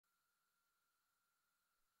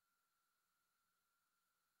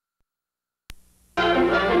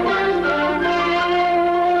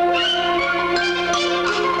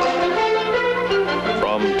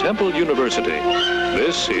Temple University.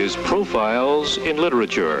 This is Profiles in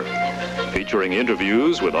Literature, featuring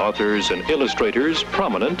interviews with authors and illustrators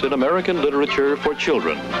prominent in American literature for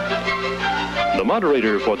children. The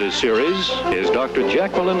moderator for this series is Dr.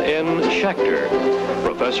 Jaqueline Shachter,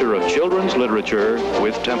 Professor of Children's Literature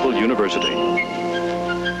with Temple University.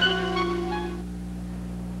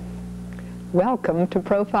 Welcome to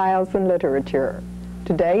Profiles in Literature.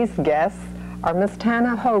 Today's guests are Miss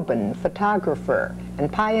Tana Hoban, photographer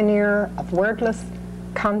and pioneer of wordless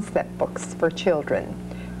concept books for children,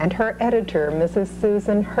 and her editor, Mrs.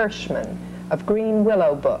 Susan Hirschman of Green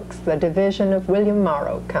Willow Books, the division of William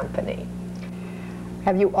Morrow Company.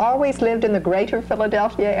 Have you always lived in the greater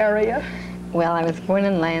Philadelphia area? Well, I was born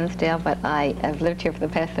in Lansdale, but I have lived here for the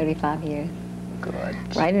past 35 years.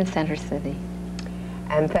 Good. Right in Center City.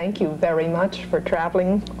 And thank you very much for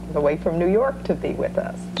traveling all the way from New York to be with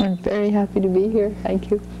us. I'm very happy to be here. Thank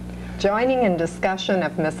you. Joining in discussion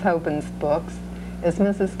of Miss Hoban's books is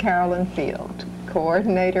Mrs. Carolyn Field,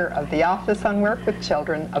 coordinator of the Office on Work with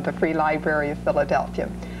Children of the Free Library of Philadelphia,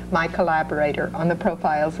 my collaborator on the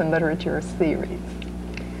Profiles in Literature series.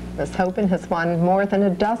 Ms. Hoban has won more than a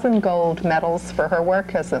dozen gold medals for her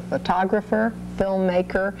work as a photographer,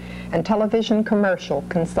 filmmaker, and television commercial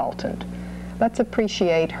consultant. Let's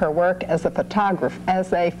appreciate her work as a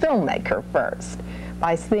filmmaker first,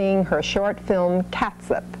 by seeing her short film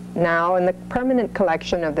Cassette, now in the permanent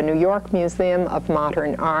collection of the New York Museum of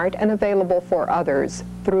Modern Art and available for others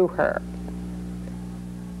through her.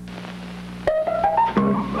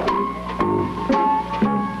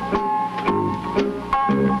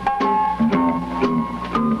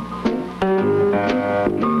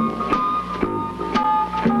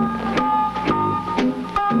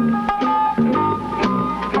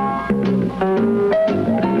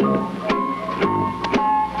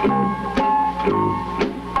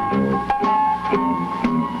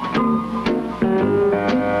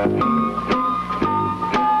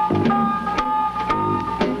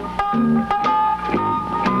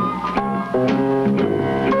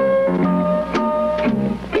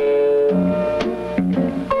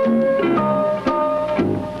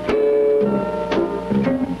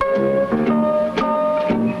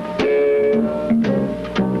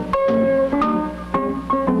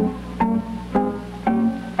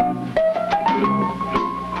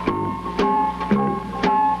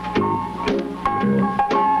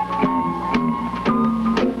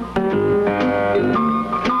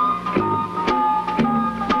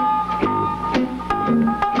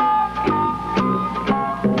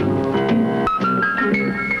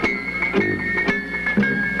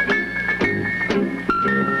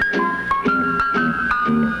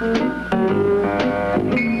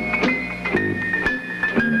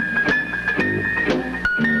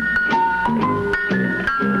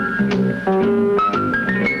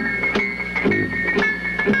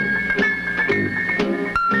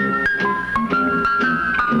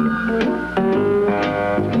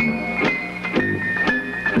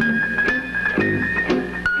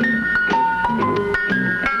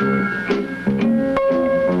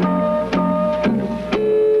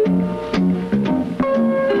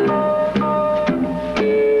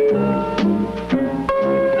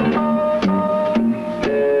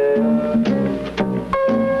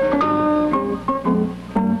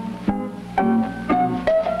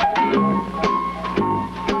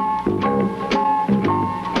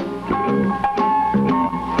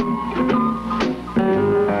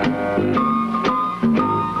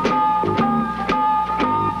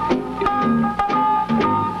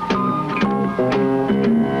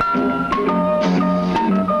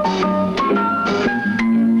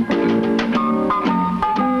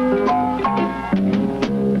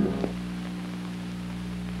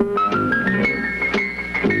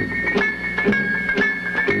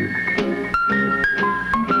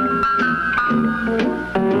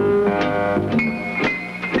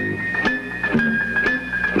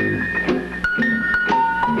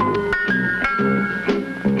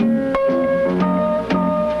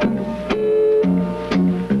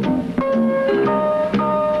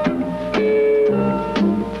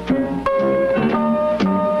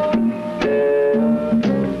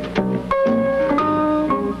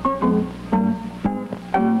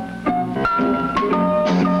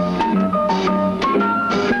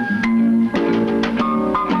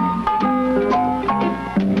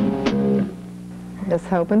 Ms.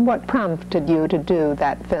 Hoban, what prompted you to do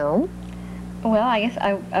that film? Well, I guess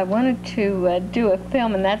I wanted to do a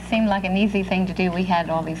film, and that seemed like an easy thing to do. We had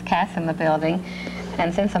all these casts in the building,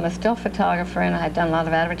 and since I'm a still photographer and I had done a lot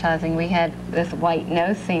of advertising, we had this white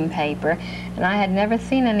no-seam paper, and I had never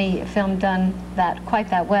seen any film done quite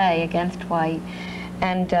that way against white.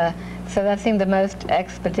 And so that seemed the most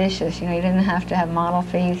expeditious. You know, you didn't have to have model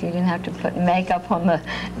fees, you didn't have to put makeup on the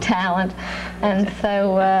talent, and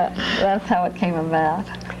so that's how it came about.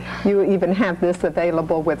 You even have this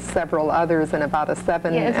available with several others in about a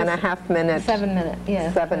 7.5 minute, 7 minute,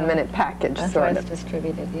 yes, 7 minute package, that's sort how it's of,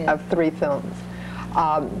 distributed, yes. of 3 films.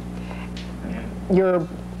 Your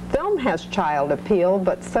film has child appeal,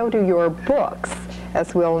 but so do your books,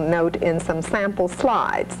 as we'll note in some sample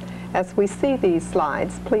slides. As we see these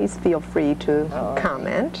slides, please feel free to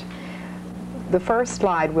comment. The first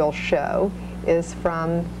slide we'll show is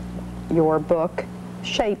from your book,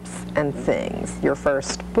 Shapes and Things, your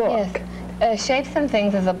first book. Yes. Shapes and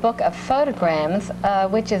Things is a book of photograms,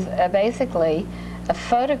 which is basically a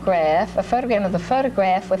photogram of the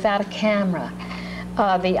photograph without a camera.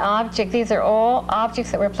 These are all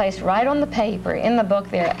objects that were placed right on the paper. In the book,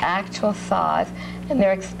 they're actual size, and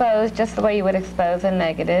they're exposed just the way you would expose a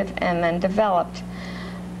negative, and then developed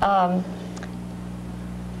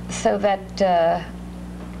so that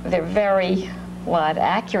they're very,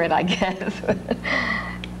 accurate, I guess.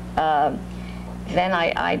 Then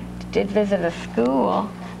I did visit a school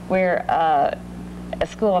where, a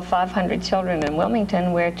school of 500 children in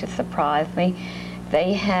Wilmington, where, to surprise me,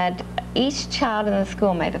 they had each child in the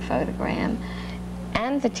school made a photogram,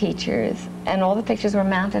 and the teachers, and all the pictures were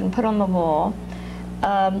mounted and put on the wall,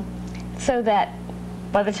 so that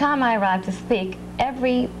by the time I arrived to speak,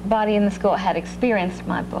 everybody in the school had experienced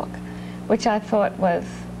my book, which I thought was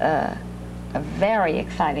a very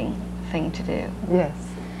exciting thing to do. Yes,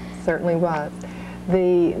 certainly was.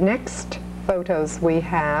 The next photos we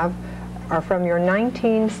have are from your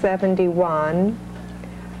 1971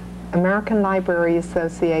 American Library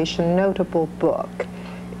Association notable book.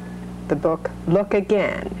 The book, Look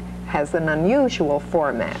Again, has an unusual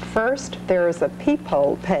format. First, there is a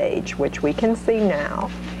peephole page, which we can see now,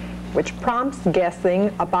 which prompts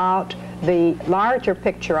guessing about the larger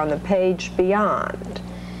picture on the page beyond.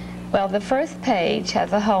 Well, the first page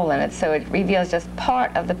has a hole in it, so it reveals just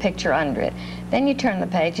part of the picture under it. Then you turn the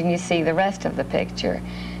page and you see the rest of the picture.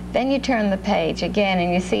 Then you turn the page again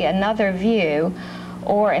and you see another view,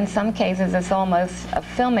 or in some cases it's almost a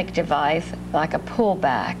filmic device, like a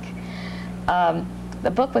pullback. The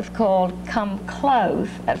book was called Come Close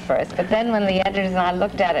at first, but then when the editors and I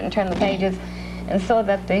looked at it and turned the pages and saw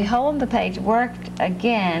that the hole in the page worked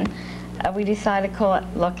again, we decided to call it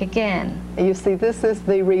Look Again. You see, this is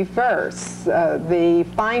the reverse, the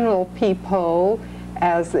final peephole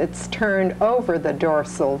as it's turned over the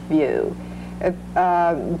dorsal view.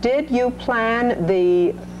 Did you plan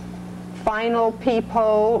the final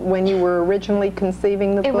peephole when you were originally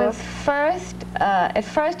conceiving the book? It was first, it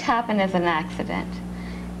first happened as an accident.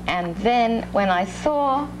 And then when I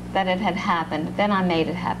saw that it had happened, then I made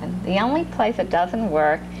it happen. The only place it doesn't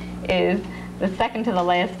work is the second to the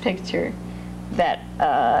last picture, that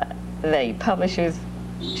the publishers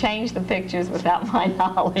changed the pictures without my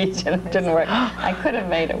knowledge, and it didn't work. I could have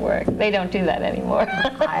made it work. They don't do that anymore.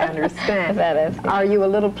 I understand. That is. Are you a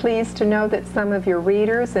little pleased to know that some of your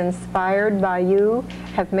readers, inspired by you,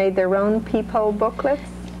 have made their own peephole booklets?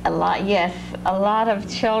 A lot, yes. A lot of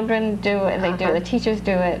children do it. They do. The teachers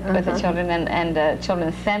do it with the children, and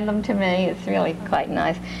children send them to me. It's really quite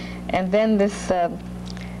nice. And then this,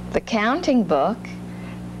 the counting book.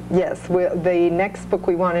 Yes, the next book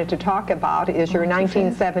we wanted to talk about is your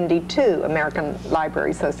 1972 American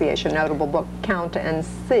Library Association notable book, Count and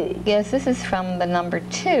See. Yes, this is from the number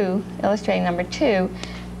 2, illustrating number 2.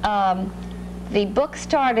 The book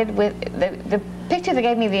started with, the picture that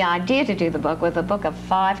gave me the idea to do the book was a book of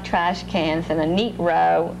 5 trash cans in a neat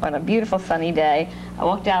row on a beautiful sunny day. I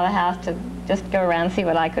walked out of the house to just go around and see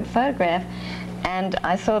what I could photograph, and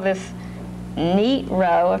I saw this neat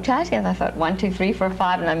row of trash cans. I thought 1, 2, 3, 4,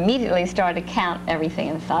 5, and I immediately started to count everything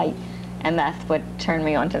in sight, and that's what turned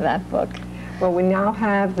me onto that book. Well, we now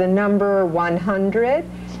have the number 100,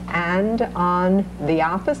 and on the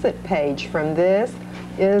opposite page from this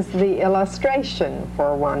is the illustration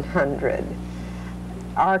for 100.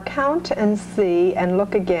 Are Count and See and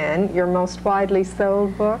Look Again your most widely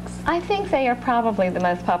sold books? I think they are probably the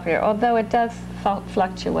most popular, although it does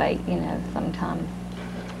fluctuate, you know, sometimes.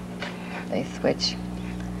 They switch.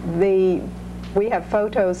 We have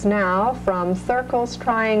photos now from Circles,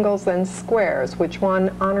 Triangles, and Squares, which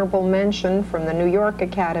won honorable mention from the New York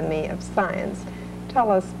Academy of Science. Tell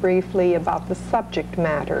us briefly about the subject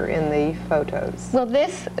matter in the photos. Well,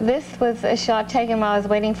 this was a shot taken while I was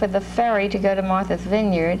waiting for the ferry to go to Martha's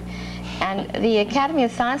Vineyard, and the Academy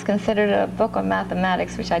of Science considered it a book of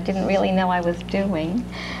mathematics, which I didn't really know I was doing,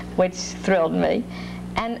 which thrilled me.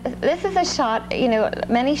 And this is a shot, you know,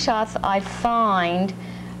 many shots I find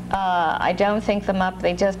I don't think them up,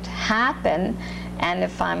 they just happen, and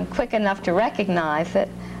if I'm quick enough to recognize it,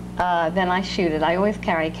 then I shoot it. I always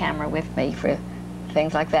carry a camera with me for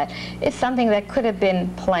things like that. It's something that could have been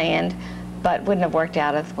planned, but wouldn't have worked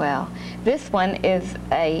out as well. This one is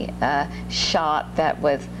a shot that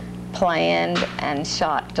was planned and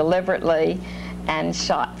shot deliberately and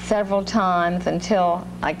shot several times until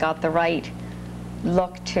I got the right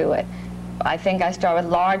look to it. I think I started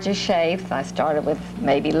with larger shapes. I started with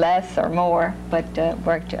maybe less or more, but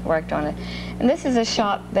worked on it. And this is a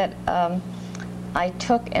shot that I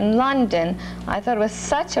took in London. I thought it was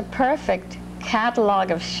such a perfect catalog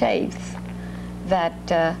of shapes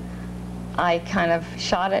that I kind of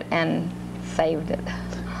shot it and saved it.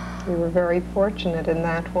 You were very fortunate in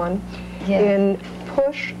that one. Yes. In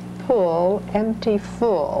Push, Pull, Empty,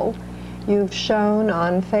 Full, you've shown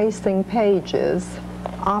on facing pages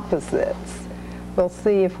opposites. We'll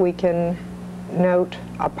see if we can note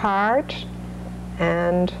a part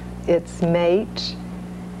and its mate,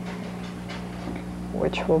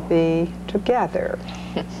 which will be together.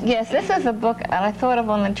 Yes, this is a book that I thought of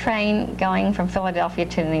on the train going from Philadelphia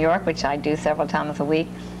to New York, which I do several times a week,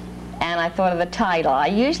 and I thought of the title. I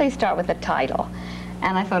usually start with the title,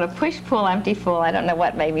 and I thought of Push, Pull, Empty, Full. I don't know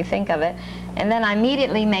what made me think of it, and then I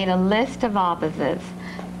immediately made a list of opposites,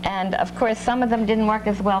 and of course some of them didn't work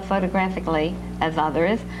as well photographically as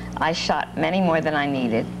others. I shot many more than I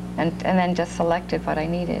needed, and then just selected what I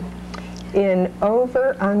needed. In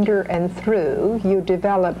Over, Under, and Through, you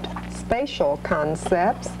developed spatial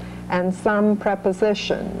concepts and some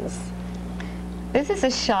prepositions. This is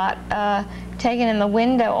a shot taken in the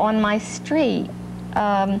window on my street.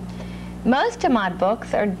 Most of my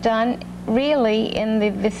books are done really in the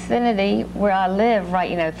vicinity where I live,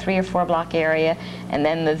 right, 3 or 4 block area, and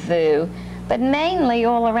then the zoo, but mainly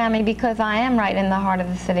all around me because I am right in the heart of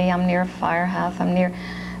the city. I'm near a firehouse, I'm near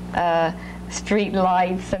street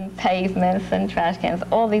lights and pavements and trash cans,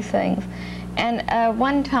 all these things. And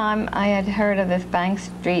one time I had heard of this Bank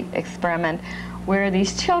Street experiment where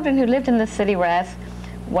these children who lived in the city were asked,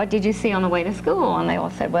 what did you see on the way to school? And they all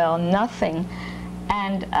said, well, nothing.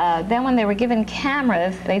 And then when they were given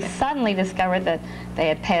cameras, they suddenly discovered that they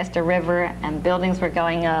had passed a river and buildings were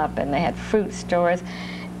going up and they had fruit stores.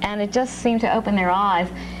 And it just seemed to open their eyes.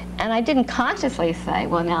 And I didn't consciously say,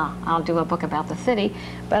 well, now I'll do a book about the city,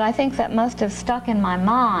 but I think that must have stuck in my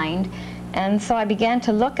mind. And so I began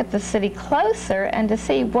to look at the city closer and to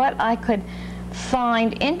see what I could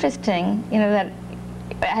find interesting, that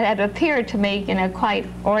had appeared to me, quite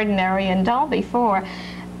ordinary and dull before,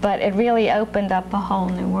 but it really opened up a whole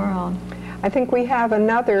new world. I think we have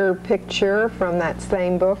another picture from that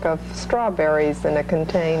same book of strawberries in a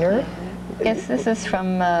container. Yes, this is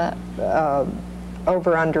from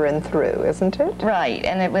Over, Under, and Through, isn't it? Right,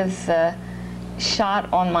 and it was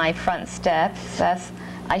shot on my front steps.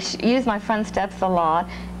 I use my front steps a lot,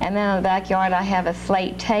 and then in the backyard I have a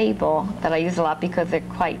slate table that I use a lot because they're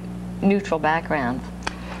quite neutral backgrounds.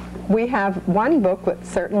 We have one book that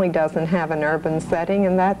certainly doesn't have an urban setting,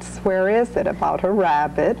 and that's Where Is It? About a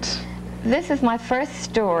rabbit. This is my first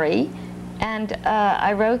story, and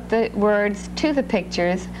I wrote the words to the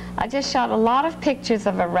pictures. I just shot a lot of pictures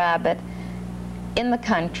of a rabbit in the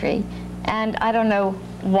country, and I don't know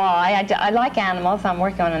why. I like animals. I'm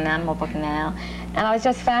working on an animal book now, and I was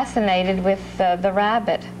just fascinated with the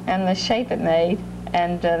rabbit and the shape it made,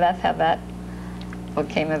 and that's how that book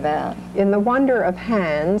came about. In The Wonder of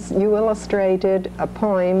Hands, you illustrated a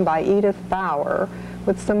poem by Edith Bauer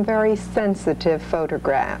with some very sensitive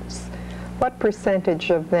photographs. What percentage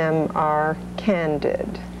of them are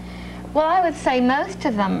candid? Well, I would say most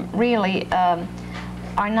of them really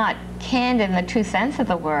are not candid in the true sense of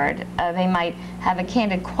the word. They might have a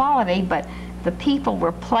candid quality, but the people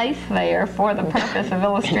were placed there for the purpose of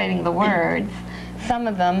illustrating the words. Some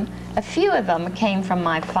of them, a few of them came from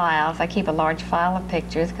my files. I keep a large file of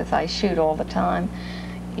pictures because I shoot all the time,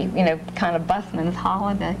 kind of busman's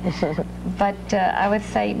holiday. But I would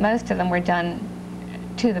say most of them were done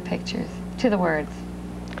to the pictures, to the words.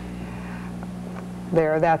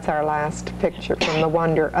 There, that's our last picture from The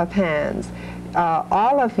Wonder of Hands.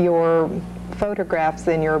 All of your photographs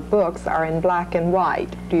in your books are in black and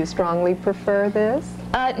white. Do you strongly prefer this?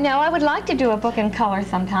 No, I would like to do a book in color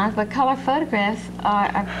sometimes, but color photographs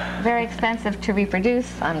are very expensive to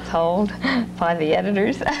reproduce, I'm told, by the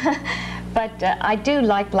editors. But I do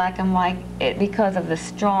like black and white because of the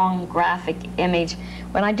strong graphic image.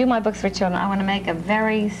 When I do my books for children, I want to make a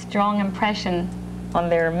very strong impression on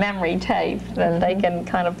their memory tape that they can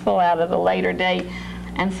kind of pull out at a later date.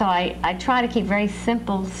 And so I try to keep very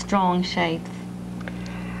simple, strong shapes.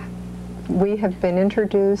 We have been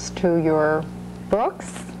introduced to your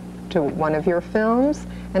books to one of your films,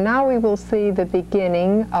 and now we will see the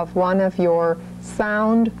beginning of one of your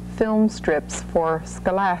sound film strips for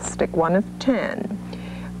Scholastic, one of 10,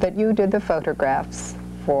 that you did the photographs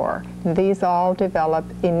for. These all develop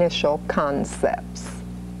initial concepts.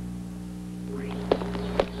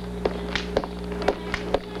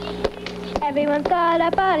 Everyone's got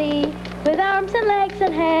a body with arms and legs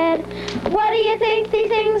and head. What do you think these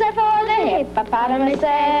things are for? The hippopotamus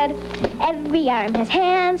said. Every arm has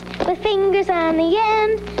hands with fingers on the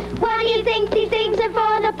end. What do you think these things are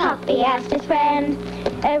for? The puppy asked his friend.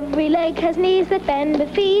 Every leg has knees that bend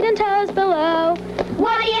with feet and toes below.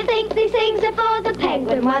 What do you think these things are for? The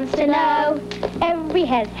penguin wants to know. Every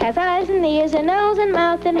head has eyes and ears and nose and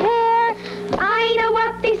mouth and hair. I know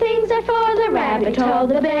what these things are for, the rabbit told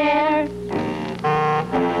the bear.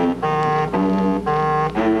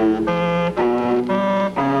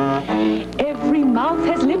 Every mouth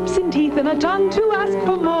has lips and teeth and a tongue to ask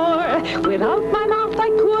for more. Without my mouth I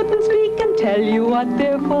couldn't speak and tell you what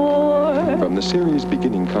they're for. From the series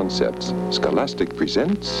Beginning Concepts, Scholastic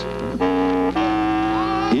presents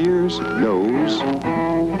Ears, Nose,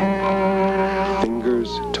 Fingers,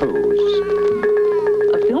 Toes.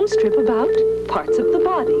 A film strip about parts of the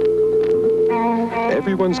body.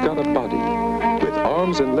 Everyone's got a body with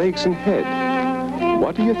arms and legs and head.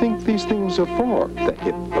 What do you think these things are for? The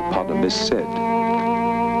hippopotamus said.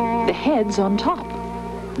 The head's on top.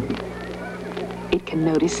 It can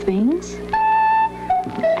notice things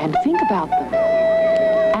and think about them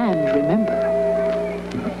and remember.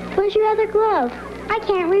 Where's your other glove? I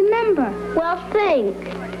can't remember. Well, think.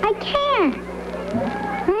 I can't.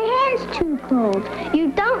 My hand's too cold.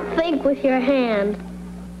 You don't think with your hand.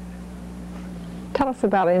 Tell us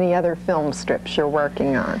about any other film strips you're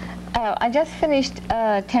working on. I just finished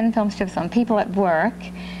 10 film strips on people at work,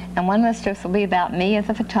 and one of the strips will be about me as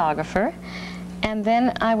a photographer, and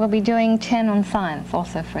then I will be doing 10 on science,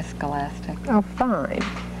 also for Scholastic. Oh, fine.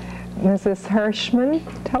 Mrs. Hirschman,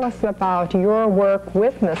 tell us about your work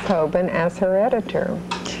with Miss Hoban as her editor.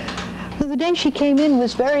 Well, the day she came in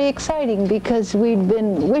was very exciting because we'd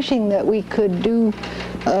been wishing that we could do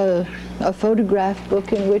a photograph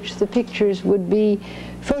book in which the pictures would be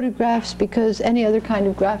photographs, because any other kind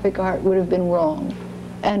of graphic art would have been wrong.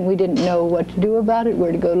 And we didn't know what to do about it,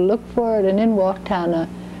 where to go to look for it, and in walked Tana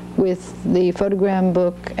with the photogram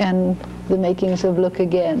book and the makings of Look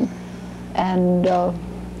Again. And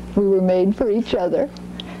we were made for each other.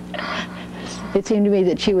 It seemed to me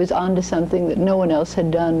that she was onto something that no one else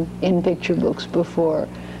had done in picture books before,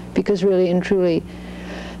 because really and truly,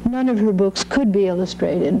 none of her books could be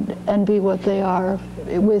illustrated and be what they are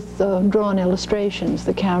with drawn illustrations.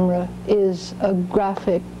 The camera is a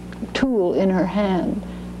graphic tool in her hand,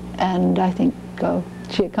 and I think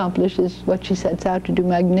she accomplishes what she sets out to do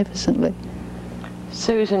magnificently.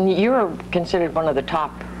 Susan, you're considered one of the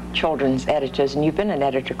top children's editors, and you've been an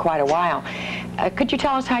editor quite a while. Could you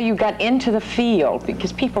tell us how you got into the field?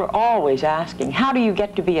 Because people are always asking, how do you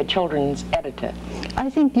get to be a children's editor? I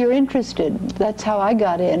think you're interested. That's how I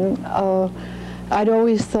got in. I'd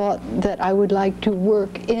always thought that I would like to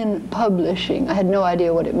work in publishing. I had no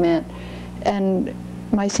idea what it meant. And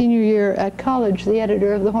my senior year at college, the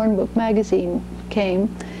editor of the Hornbook magazine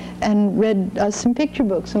came and read us some picture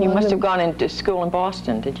books. You must have gone into school in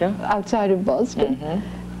Boston, did you? Outside of Boston.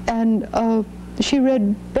 Mm-hmm. And she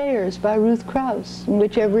read Bears by Ruth Krauss, in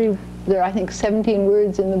which there are, I think, 17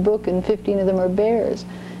 words in the book, and 15 of them are bears.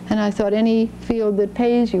 And I thought, any field that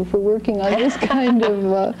pays you for working on this kind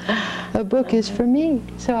of a book is for me.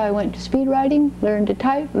 So I went to speed writing, learned to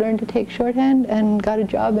type, learned to take shorthand, and got a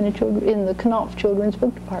job in the Knopf Children's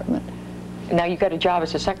Book Department. Now you got a job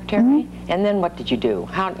as a secretary, and then what did you do?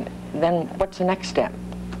 Then what's the next step?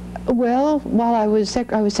 Well, while I was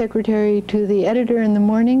secretary to the editor in the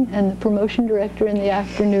morning and the promotion director in the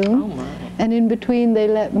afternoon. Oh my. And in between they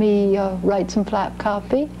let me write some flap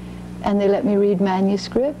copy, and they let me read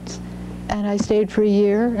manuscripts. And I stayed for a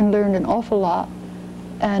year and learned an awful lot.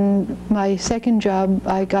 And my second job,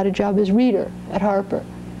 I got a job as reader at Harper.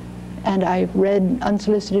 And I read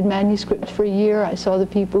unsolicited manuscripts for a year. I saw the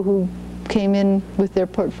people who came in with their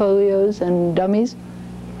portfolios and dummies.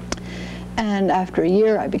 And after a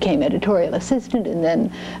year, I became editorial assistant, and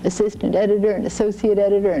then assistant editor, and associate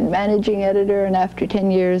editor, and managing editor. And after 10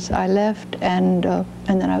 years, I left, and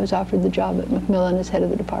then I was offered the job at Macmillan as head of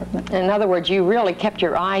the department. In other words, you really kept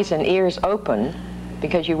your eyes and ears open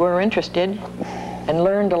because you were interested and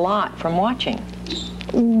learned a lot from watching.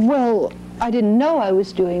 Well, I didn't know I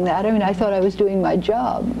was doing that. I mean, I thought I was doing my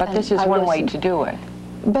job. But this is one way to do it.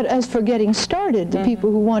 But as for getting started, the people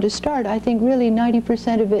who want to start, I think really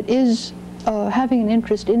 90% of it is having an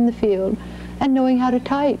interest in the field and knowing how to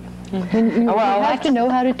type. And you have to know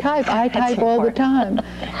how to type. I type all the time.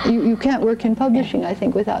 You can't work in publishing, I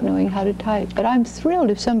think, without knowing how to type. But I'm thrilled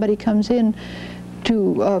if somebody comes in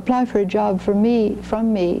to apply for a job from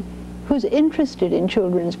me, who's interested in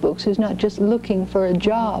children's books, who's not just looking for a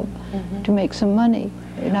job to make some money.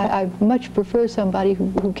 And I much prefer somebody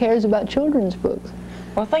who cares about children's books.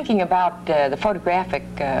 Well, thinking about the photographic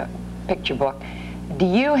picture book, do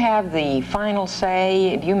you have the final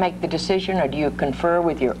say? Do you make the decision, or do you confer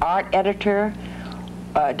with your art editor?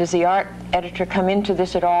 Does the art editor come into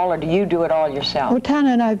this at all, or do you do it all yourself? Well,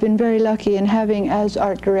 Tana and I have been very lucky in having as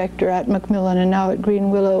art director at Macmillan and now at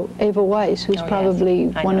Green Willow, Ava Weiss, who's probably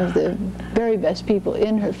one of the very best people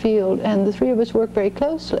in her field, and the three of us work very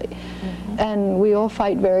closely. And we all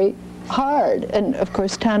fight very hard. And of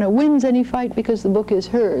course, Tana wins any fight because the book is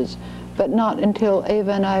hers, but not until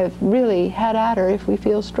Ava and I have really had at her if we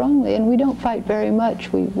feel strongly. And we don't fight very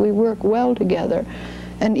much. We work well together.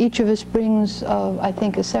 And each of us brings, I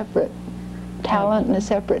think, a separate talent and a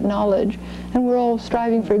separate knowledge. And we're all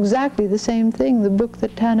striving for exactly the same thing, the book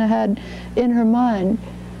that Tana had in her mind,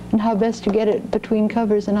 and how best to get it between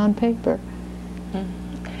covers and on paper.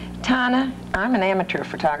 Tana, I'm an amateur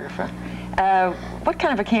photographer. What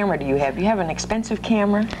kind of a camera do you have? Do you have an expensive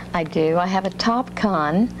camera? I do. I have a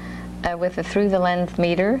Topcon with a through-the-lens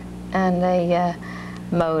meter and a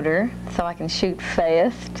motor, so I can shoot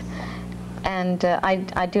fast. And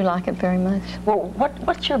I do like it very much. Well,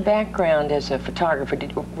 what's your background as a photographer?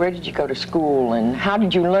 Where did you go to school, and how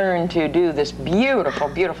did you learn to do this beautiful,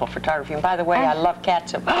 beautiful photography? And by the way, I love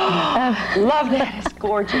cats. Love that. It's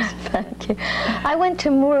gorgeous. Thank you. I went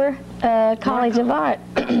to Moore College of Art.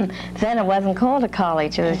 Then it wasn't called a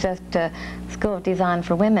college. It was just a School of Design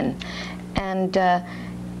for Women. And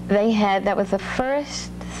that was the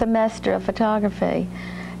first semester of photography.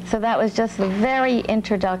 So that was just the very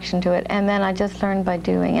introduction to it, and then I just learned by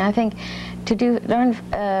doing. And I think to learn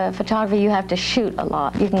photography, you have to shoot a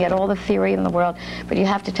lot. You can get all the theory in the world, but you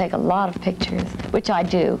have to take a lot of pictures, which I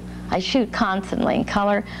do. I shoot constantly in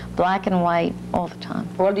color, black and white, all the time.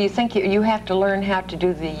 Well, do you think you have to learn how to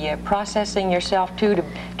do the processing yourself, too,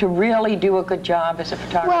 to really do a good job as a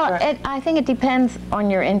photographer? Well, I think it depends on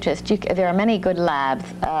your interest. There are many good labs,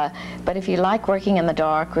 but if you like working in the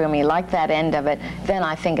darkroom, you like that end of it, then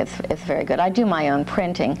I think it's very good. I do my own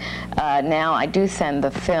printing. Now I do send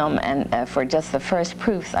the film, and for just the first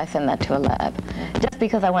proofs, I send that to a lab. Just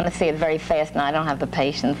because I want to see it very fast, and I don't have the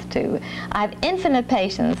patience to. I have infinite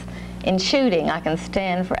patience. In shooting, I can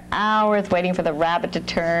stand for hours waiting for the rabbit to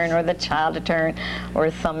turn or the child to turn or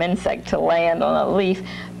some insect to land on a leaf,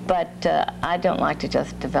 but I don't like to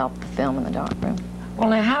just develop the film in the darkroom. Well,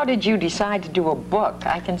 now, how did you decide to do a book?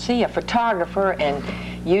 I can see a photographer and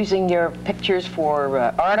using your pictures for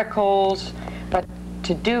articles, but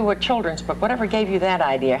to do a children's book, whatever gave you that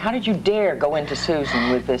idea? How did you dare go into Susan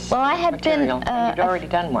with this material? You'd already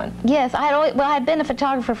done one. Yes, I had been a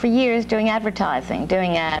photographer for years doing advertising,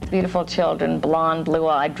 doing ads, beautiful children, blonde,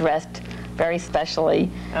 blue-eyed, dressed very specially,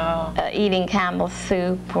 eating camel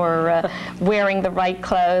soup or wearing the right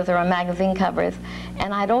clothes or on magazine covers.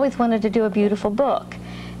 And I'd always wanted to do a beautiful book.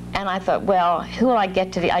 And I thought, well, who will I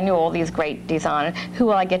get to, I knew all these great designers, who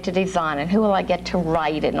will I get to design it, who will I get to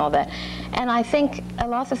write it and all that. And I think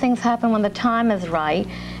lots of things happen when the time is right.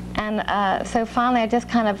 And so finally I just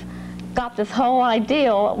kind of got this whole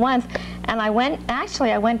idea all at once. And I went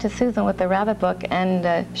to Susan with the rabbit book,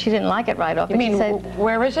 and she didn't like it right off. You mean, she said,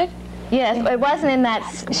 where is it? Yes, it wasn't in that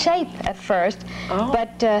shape at first,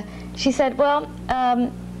 but she said, well,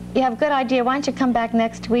 you have a good idea. Why don't you come back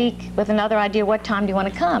next week with another idea? What time do you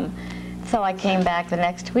want to come? So I came back the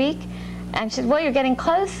next week, and she said, well, you're getting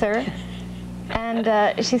closer.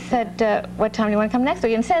 And she said, what time do you want to come next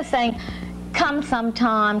week? Instead of saying, come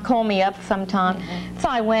sometime, call me up sometime. So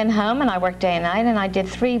I went home, and I worked day and night, and I did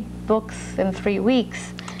 3 books in 3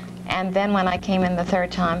 weeks. And then when I came in the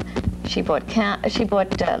third time, she bought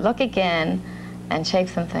Look Again and Shape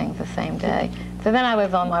Some Things the same day. So then I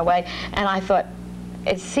was on my way, and I thought,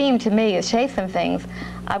 it seemed to me, as Shape Some Things,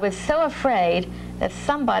 I was so afraid that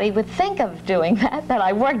somebody would think of doing that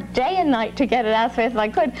I worked day and night to get it out as fast as I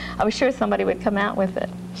could. I was sure somebody would come out with it.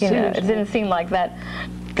 You know, it didn't seem like that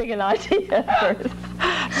big an idea at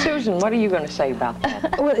first. Susan, what are you going to say about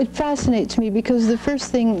that? Well, it fascinates me because the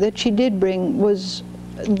first thing that she did bring was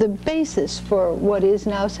the basis for what is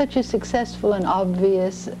now such a successful and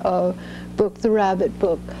obvious book, the Rabbit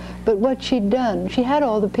book. But what she'd done, she had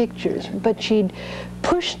all the pictures, but she'd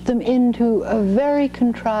pushed them into a very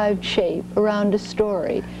contrived shape around a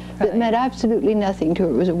story that meant absolutely nothing to her.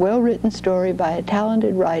 It was a well-written story by a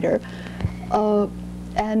talented writer.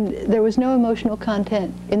 And there was no emotional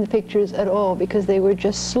content in the pictures at all because they were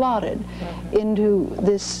just slotted into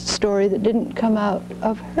this story that didn't come out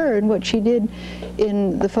of her. And what she did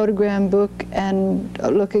in the photogram book and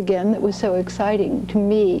Look Again that was so exciting to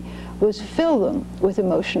me was fill them with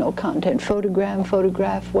emotional content, photogram,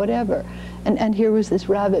 photograph, whatever. And here was this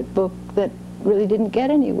rabbit book that really didn't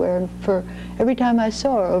get anywhere. And for every time I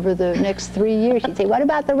saw her over the next 3 years, she'd say, "What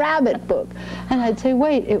about the rabbit book?" And I'd say,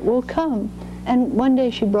 "Wait, it will come." And one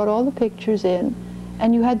day she brought all the pictures in,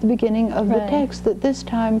 and you had the beginning of the text that this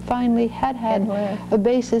time finally had a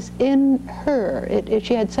basis in her.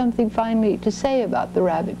 She had something finally to say about the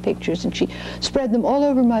rabbit pictures, and she spread them all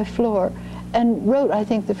over my floor and wrote, I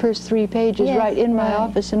think, the first 3 pages right in my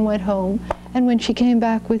office and went home. And when she came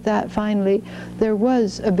back with that finally, there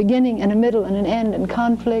was a beginning and a middle and an end and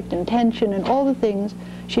conflict and tension and all the things.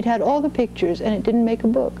 She'd had all the pictures, and it didn't make a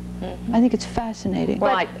book. I think it's fascinating.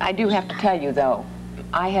 Well, I do have to tell you, though,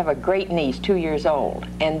 I have a great niece, 2 years old,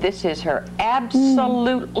 and this is her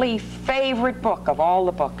absolutely favorite book of all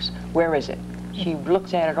the books. Where is it? She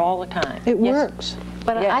looks at it all the time. It works.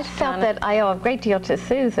 But I felt that I owe a great deal to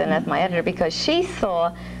Susan as my editor because she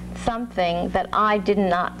saw something that I did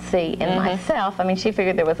not see in myself. I mean, she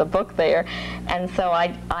figured there was a book there, and so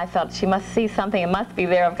I felt she must see something. It must be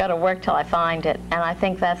there. I've got to work till I find it. And I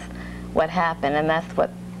think that's what happened, and that's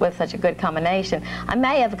what was such a good combination. I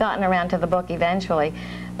may have gotten around to the book eventually,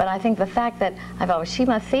 but I think the fact that I thought, well, she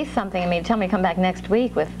must see something in me, tell me to come back next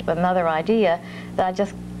week with another idea, that I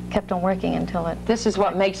just kept on working until it... This is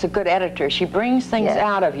what makes a good editor. She brings things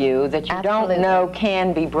out of you that you don't know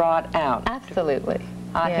can be brought out. Absolutely.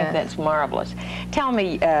 I think that's marvelous. Tell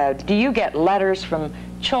me, do you get letters from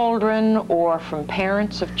children or from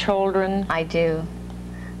parents of children? I do.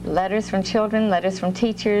 Letters from children, letters from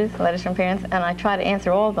teachers, letters from parents, and I try to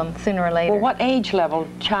answer all of them sooner or later. Well, what age level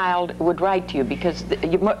child would write to you? Because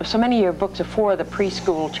so many of your books are for the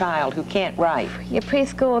preschool child who can't write. Your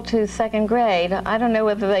preschool to 2nd grade, I don't know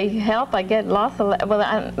whether they help. I get lots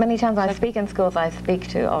of, many times I speak in schools, I speak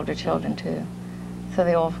to older children too. So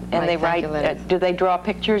they all and they write, do they draw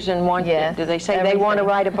pictures and want, do they say they want to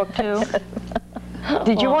write a book too?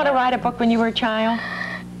 Did you want to write a book when you were a child?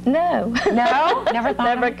 No. No? Never thought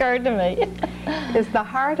Never occurred to me. Is the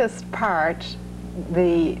hardest part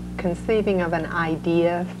the conceiving of an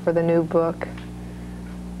idea for the new book?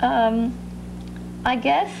 I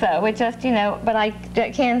guess so. It just, but I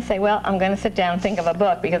can say, well, I'm going to sit down and think of a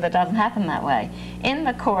book, because it doesn't happen that way. In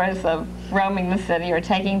the course of roaming the city or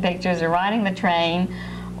taking pictures or riding the train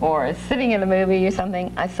or sitting in a movie or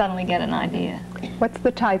something, I suddenly get an idea. What's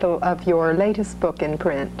the title of your latest book in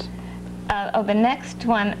print? The next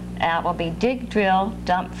one out will be Dig, Drill,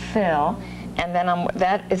 Dump, Fill, and then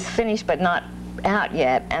that is finished but not out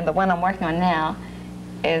yet, and the one I'm working on now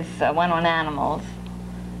is one on animals,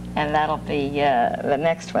 and that'll be the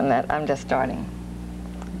next one that I'm just starting.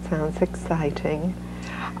 Sounds exciting.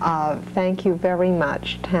 Thank you very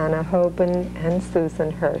much, Tana Hoban and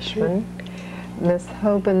Susan Hirschman. Ms.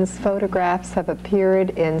 Hoban's photographs have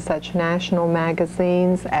appeared in such national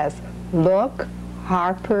magazines as Look,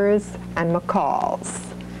 Harper's, and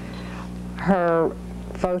McCall's. Her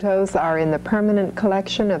photos are in the permanent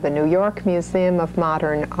collection of the New York Museum of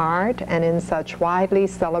Modern Art and in such widely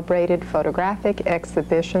celebrated photographic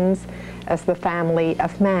exhibitions as the Family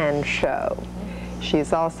of Man show.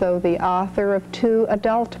 She's also the author of 2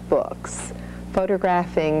 adult books,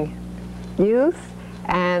 Photographing Youth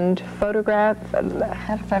and How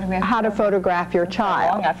to Photograph Your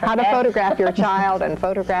Child. How to Photograph Your Child and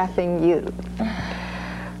Photographing Youth.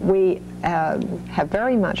 We have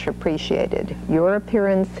very much appreciated your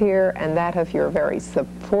appearance here and that of your very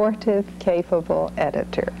supportive, capable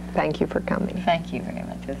editor. Thank you for coming. Thank you very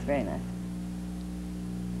much. It was very nice.